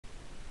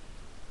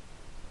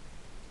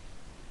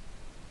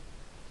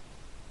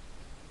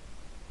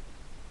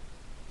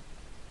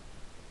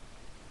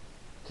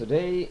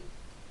Today,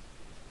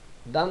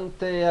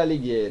 Dante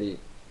Alighieri,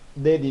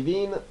 The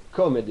Divine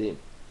Comedy,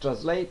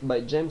 translated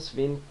by James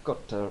Vin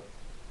Cotter.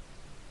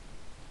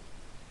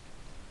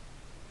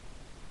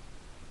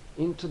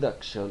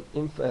 Introduction,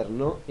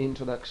 Inferno,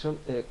 Introduction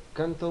e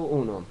Canto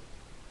 1.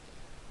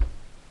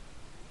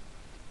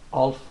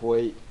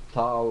 Halfway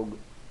through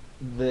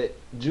the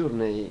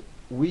journey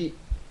we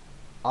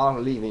are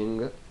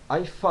living,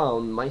 I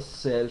found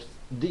myself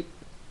deep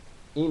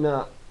in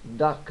a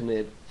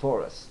darkened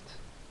forest.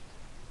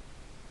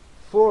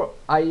 For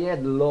I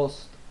had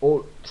lost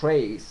all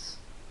trace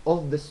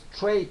of the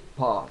straight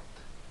path.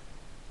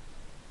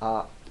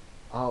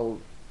 How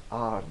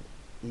hard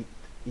it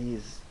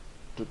is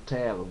to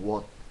tell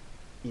what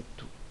it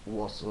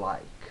was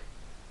like,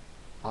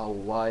 how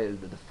wild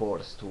the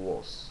forest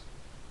was,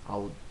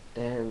 how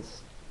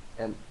dense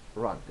and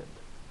rugged.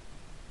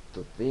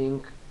 To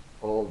think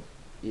of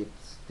it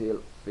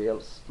still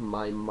fills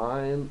my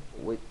mind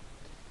with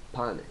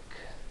panic.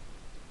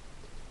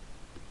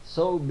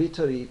 So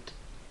bitter it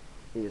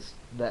is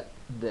that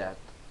death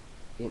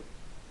in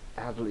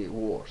hardly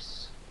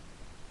worse.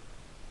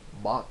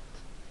 But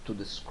to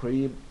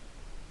describe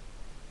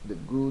the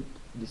good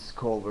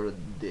discovered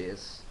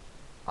this,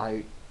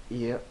 I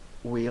here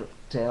will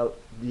tell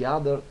the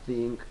other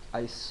thing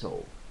I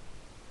saw.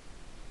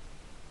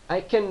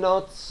 I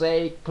cannot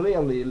say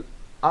clearly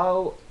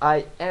how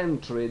I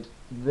entered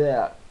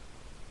there,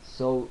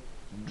 so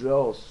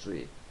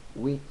drowsy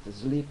with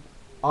sleep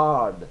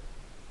hard.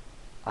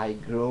 I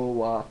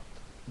grow at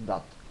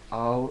that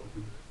hour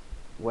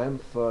when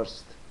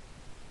first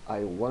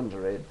I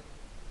wandered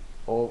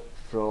off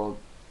from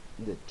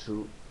the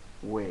true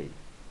way.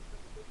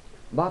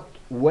 But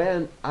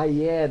when I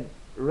had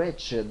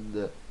reached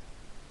the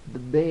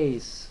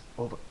base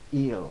of a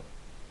hill,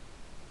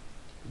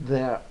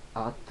 there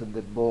at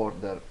the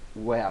border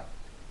where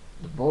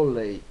the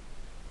valley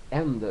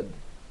ended,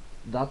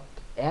 that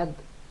had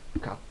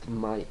cut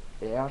my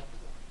heart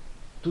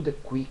to the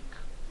quick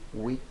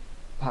with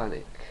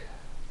panic.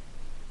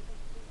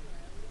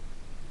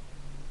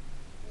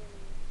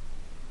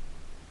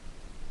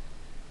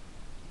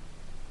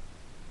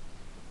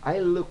 I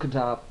looked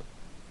up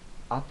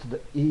at the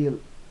hill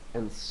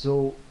and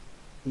saw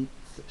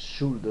its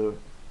shoulder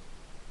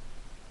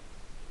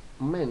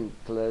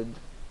mantled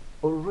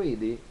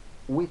already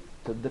with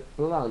the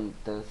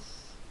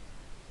planet's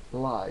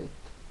light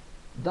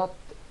that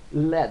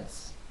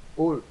leads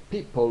all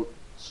people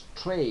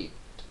straight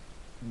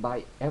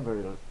by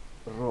every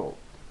road.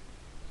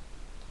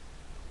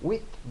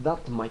 With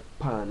that my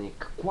panic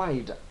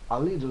quite a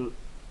little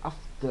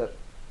after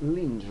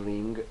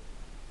lingering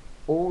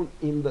on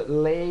in the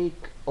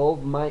lake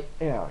of my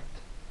heart.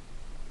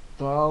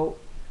 Through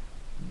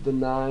the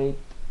night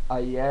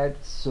I had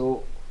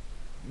so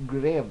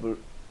grievously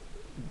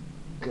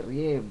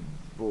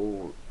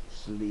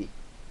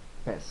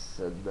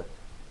passed,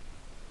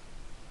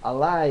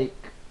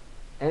 alike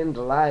and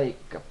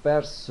like a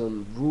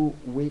person who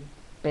with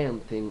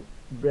panting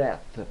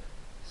breath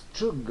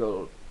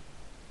struggled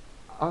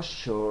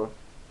ashore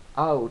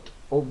out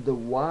of the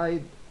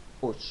wide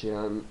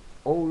ocean,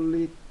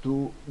 only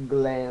to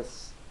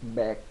glance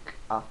back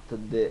at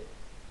the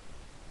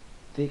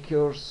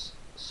thicker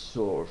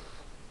surf.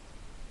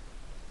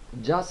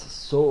 Just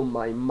saw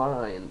my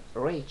mind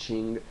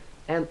reaching,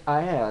 and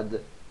I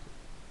had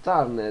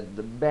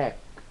turned back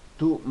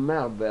to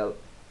marvel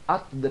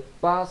at the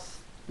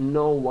path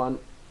no one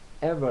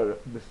ever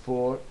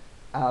before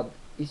had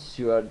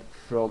issued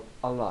from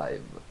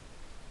alive.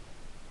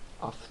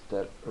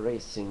 After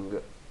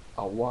racing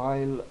a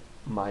while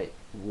my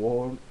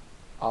worn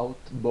out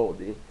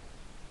body,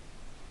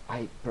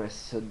 I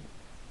pressed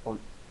on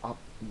up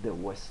the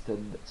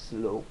western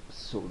slope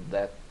so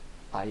that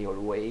I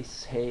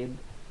always had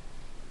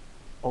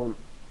on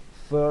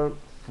firm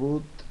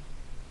foot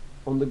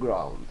on the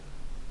ground.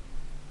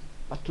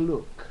 But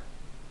look,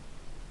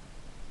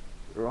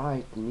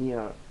 right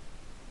near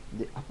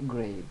the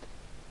upgrade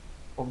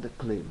of the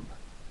climb,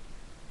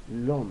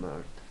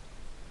 loomed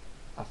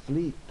a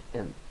fleet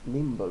and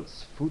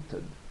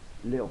nimble-footed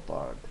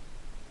leopard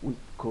with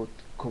coat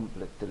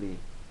completely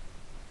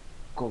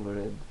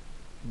covered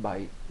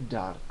by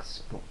dark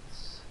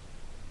spots.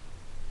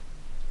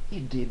 He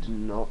did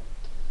not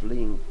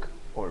blink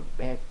or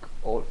back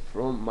or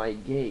from my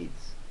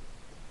gaze,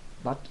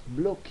 but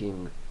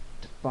blocking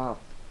the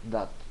path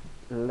that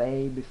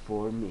lay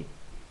before me.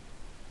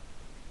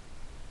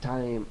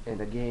 Time and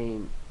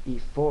again he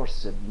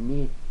forced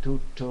me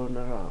to turn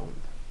around.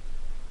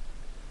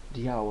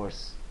 The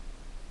hours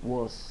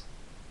was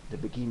the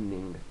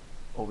beginning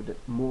of the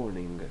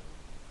morning,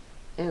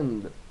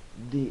 and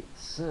the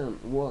sun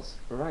was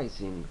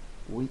rising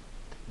with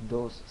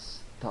those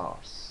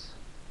stars.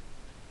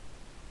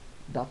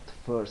 That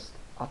first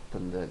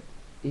attended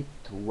it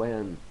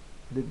when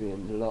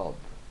divine love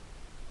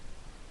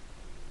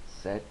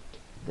set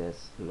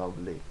this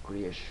lovely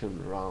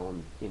creation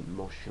round in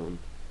motion,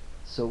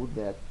 so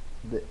that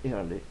the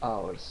early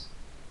hours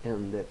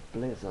and the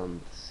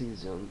pleasant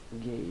season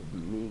gave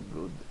me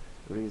good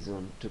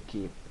reason to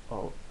keep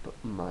up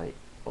my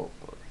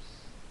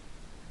offers.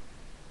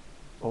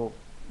 Oh,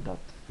 that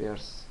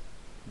fierce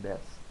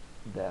death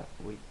there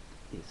with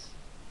his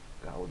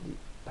gaudy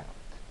pelt,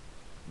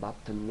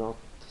 but not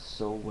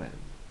so well.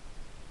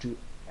 To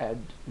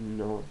add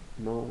no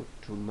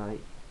to my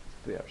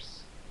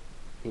fears,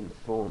 in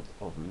front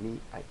of me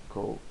I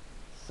caught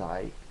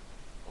sight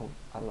of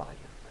a lion.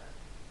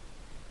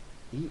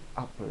 He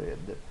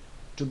appeared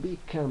to be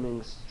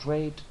coming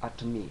straight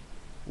at me,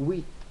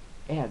 with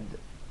head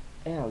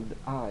held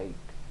high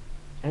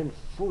and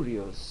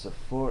furious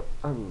for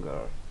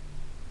anger,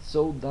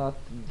 so that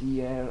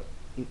the air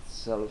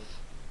itself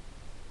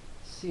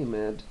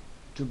seemed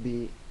to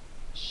be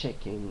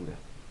shaking.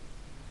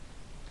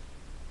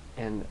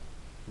 And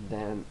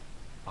then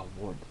a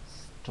word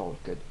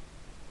stalked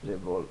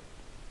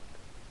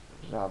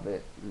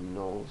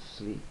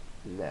ravenously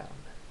learn,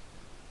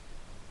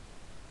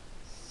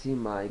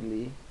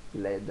 seemingly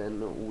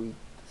laden with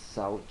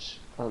such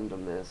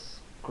endless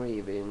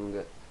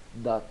craving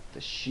that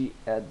she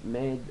had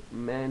made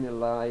many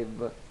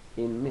live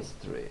in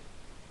misery.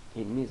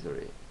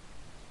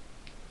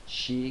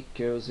 She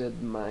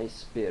caused my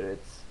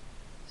spirits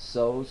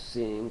so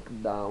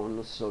sink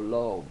down so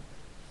low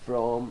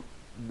from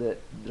the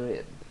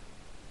dread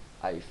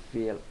I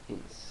feel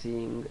in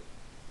seeing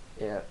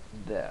her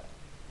there.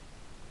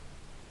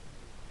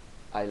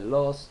 I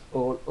lost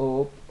all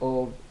hope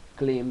of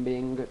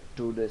climbing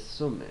to the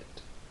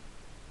summit,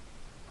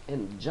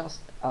 and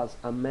just as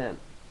a man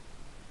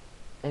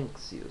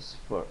anxious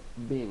for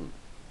being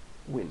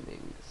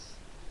winnings,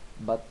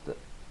 but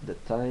the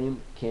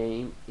time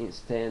came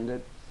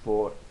instead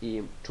for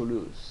him to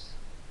lose,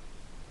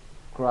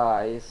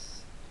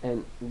 cries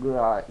and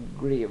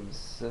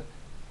grieves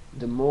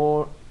the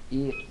more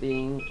he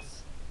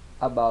thinks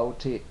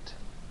about it.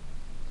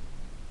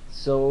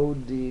 So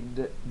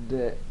did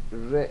the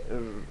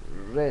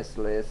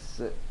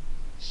restless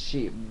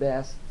she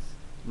bests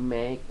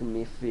make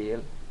me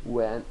feel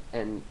when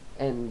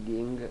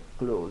edging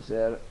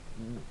closer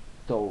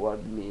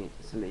toward me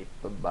step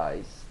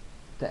by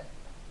step.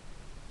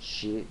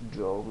 She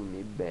drove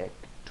me back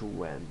to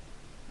when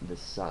the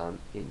sun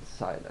is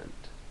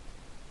silent.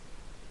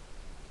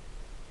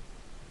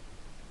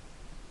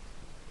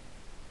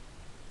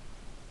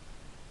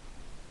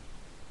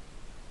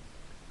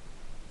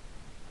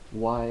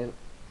 While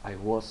I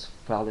was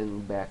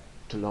falling back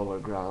to lower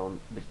ground,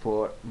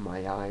 before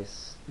my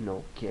eyes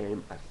now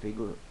came a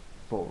figure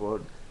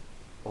forward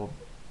of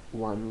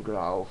one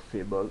grow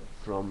feeble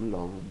from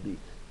long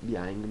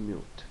being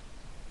mute.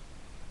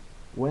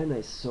 When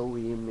I saw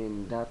him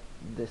in that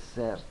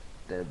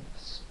deserted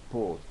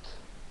spot,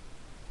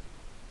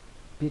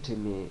 pity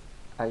me,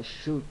 I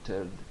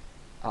shouted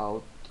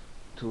out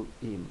to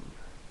him,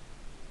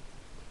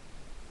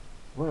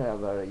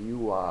 "Wherever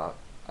you are,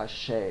 a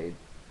shade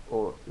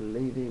or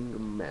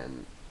living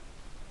man."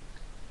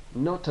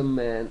 "Not a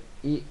man,"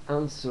 he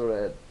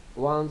answered,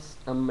 "once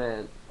a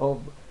man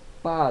of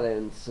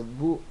parents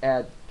who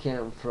had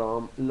come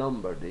from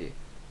Lombardy,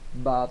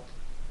 but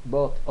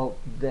both of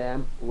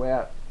them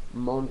were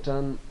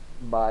mountain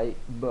by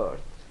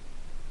birth.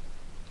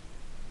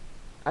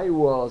 I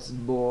was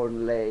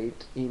born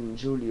late in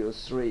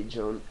Julius'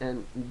 region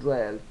and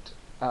dwelt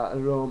at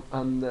Rome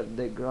under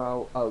the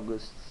Grau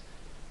Augusts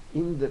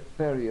in the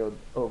period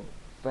of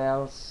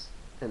fairs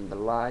and the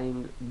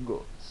lying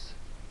goods.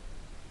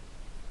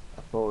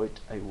 A poet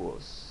I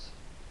was,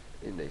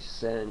 and I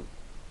sang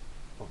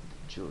of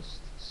the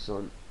just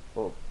son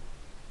of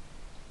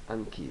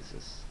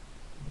Anchises,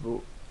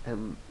 who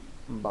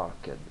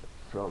embarked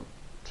from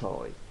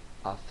Troy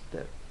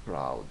after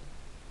proud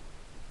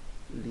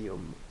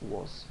Lium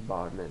was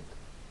burned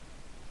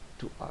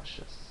to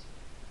ashes.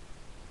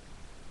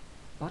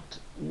 But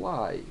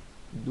why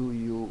do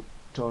you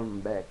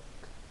turn back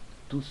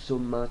to so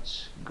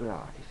much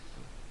grief?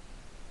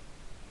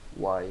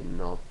 Why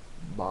not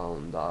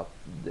bound up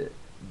the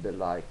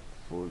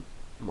delightful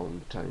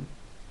mountain,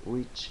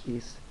 which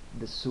is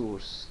the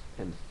source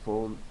and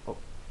fount of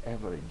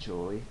every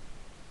joy?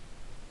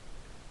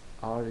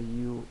 Are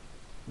you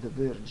the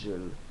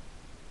Virgil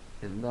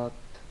in that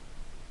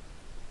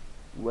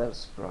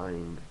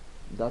wellspring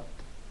that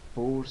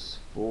pours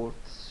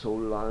forth so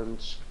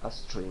large a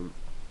stream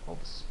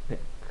of speck?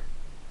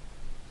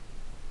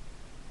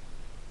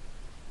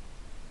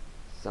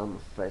 Some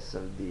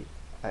facility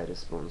I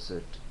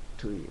responded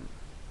to him.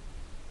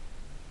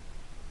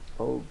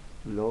 O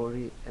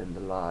glory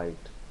and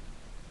light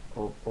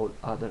of all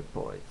other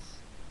poets,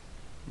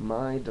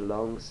 my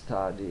long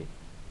study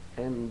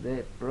and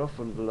the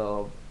profound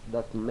love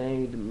that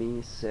made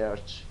me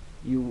search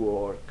your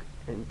work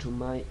into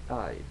my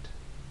eye.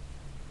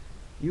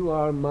 You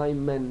are my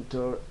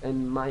mentor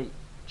and my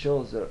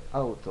chosen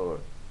author.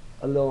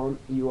 Alone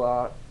you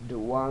are the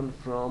one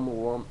from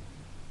whom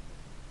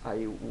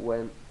I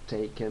went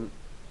taken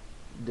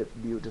the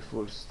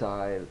beautiful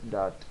style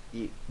that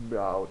he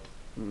brought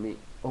me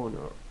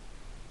honor.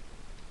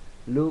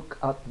 Look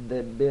at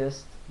the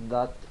beast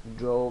that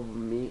drove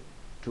me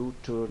to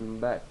turn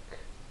back.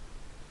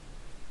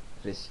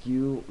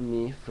 Rescue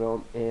me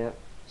from her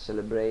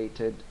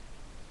celebrated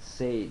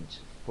sage,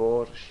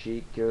 for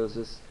she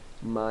causes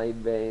my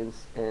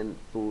veins and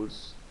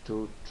pulse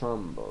to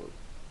tremble.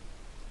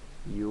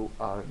 You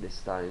are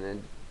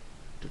destined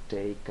to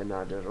take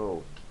another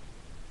road,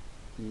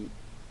 he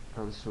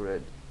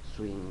answered,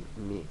 seeing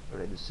me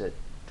reduced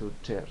to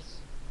tears.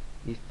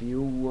 If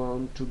you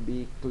want to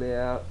be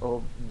clear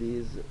of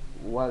this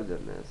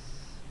wilderness,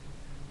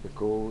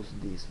 because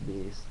this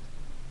beast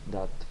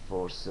that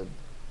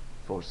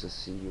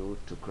forces you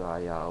to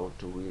cry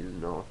out will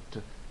not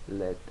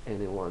let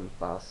anyone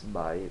pass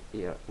by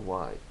here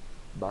why,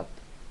 but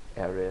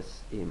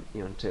arrests him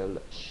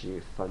until she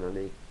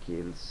finally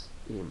kills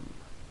him.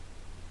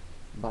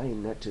 By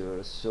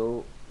nature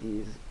so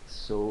is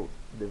so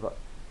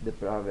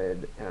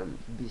depraved and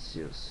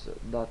vicious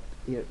that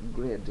her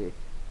greedy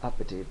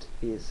appetite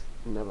is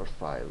never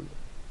filled.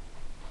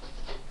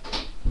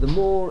 The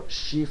more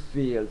she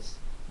feels,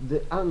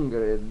 the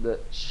angrier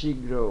she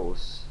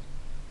grows.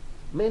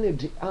 Many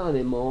the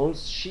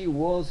animals she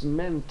was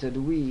mated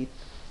with,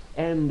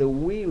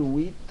 and will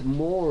with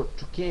more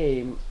to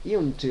came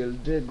until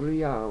the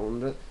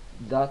ground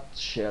that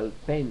shall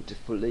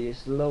painfully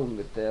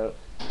slaughter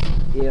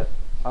her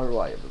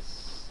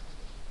arrivals.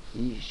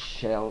 He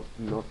shall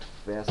not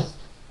feast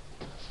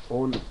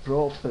on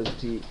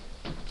property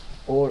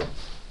or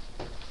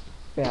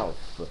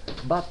pelf,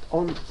 but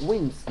on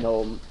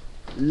wisdom,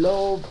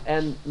 love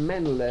and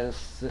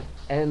manliness,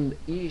 and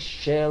he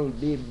shall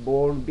be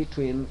born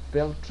between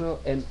Feltro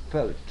and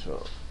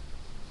Feltro.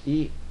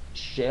 He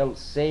shall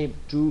save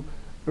to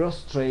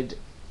prostrate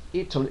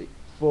Italy,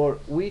 for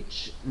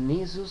which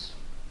Nisus,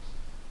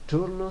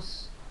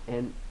 Turnus,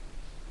 and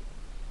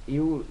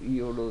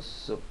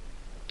Iulus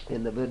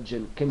and the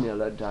Virgin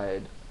Camilla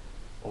died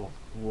of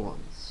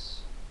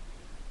wounds.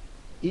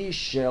 He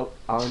shall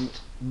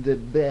hunt the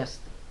best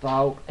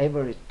through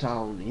every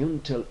town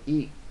until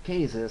he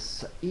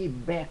cases he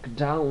back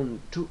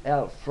down to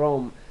hell,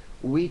 from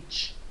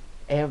which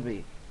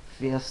every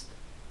fist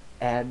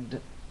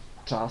had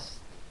thrust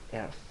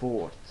her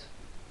forth.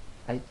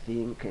 I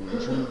think and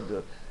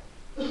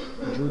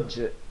judge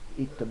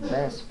it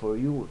best for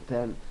you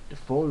then to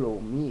follow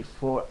me,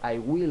 for I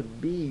will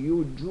be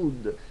you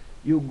guide,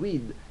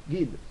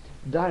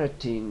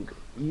 directing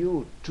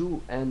you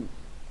to an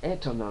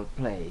eternal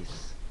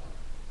place,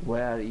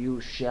 where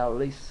you shall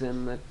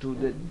listen to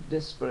the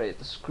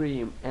desperate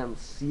scream and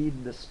see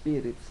the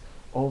spirits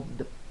of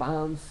the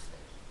pants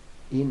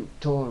in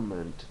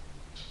torment,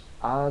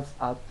 as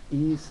at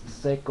his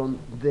second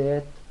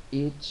death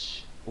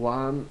each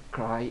one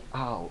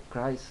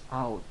cries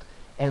out,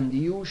 and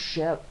you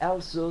shall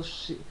also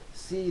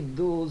see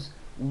those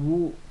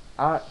who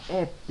are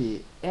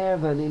happy,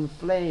 heaven in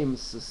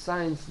flames,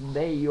 since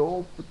they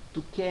hope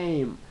to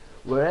come,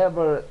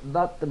 wherever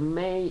that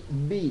may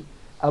be,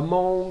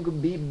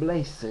 among be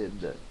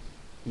blessed.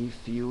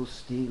 If you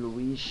still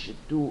wish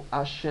to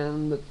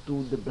ascend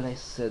to the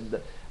blessed,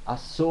 a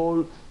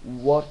soul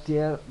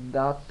worthier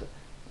that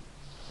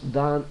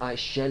than I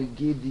shall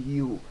give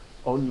you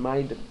on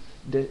my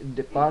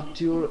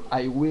departure,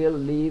 I will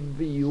leave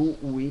you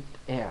with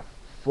her,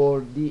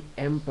 for the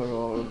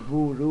emperor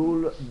who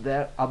ruled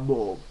there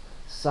above,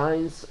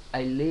 since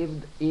I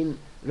lived in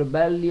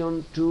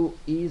rebellion to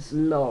his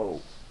law,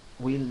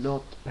 will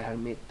not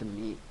permit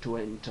me to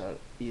enter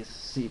his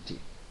city.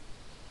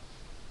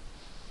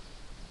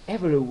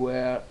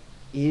 Everywhere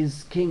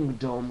his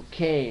kingdom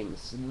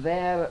comes,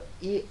 there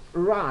he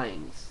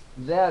reigns.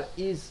 There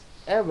is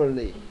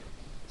everly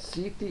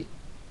city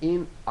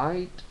in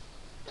height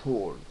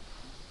tall.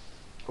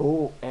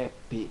 Oh,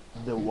 happy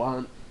the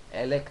one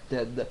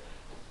elected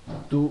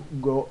to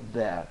go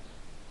there.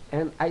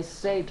 And I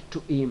said to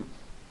him,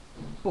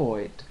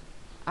 Poet,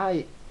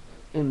 I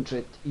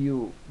entreat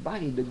you, by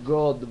the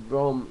God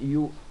whom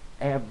you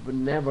have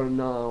never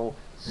known,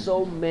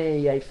 so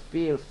may I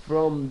feel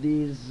from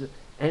this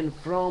and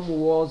from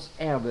was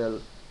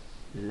evil,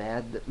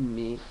 led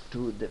me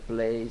to the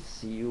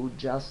place you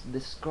just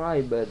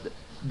described,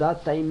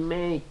 that I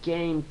may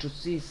came to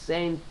see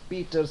St.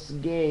 Peter's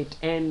gate,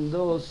 and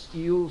those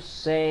you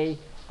say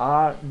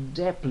are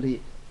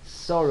deeply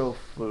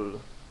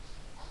sorrowful.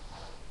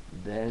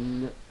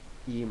 Then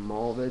he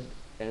moved,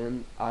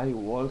 and I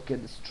walked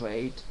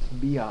straight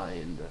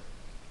behind.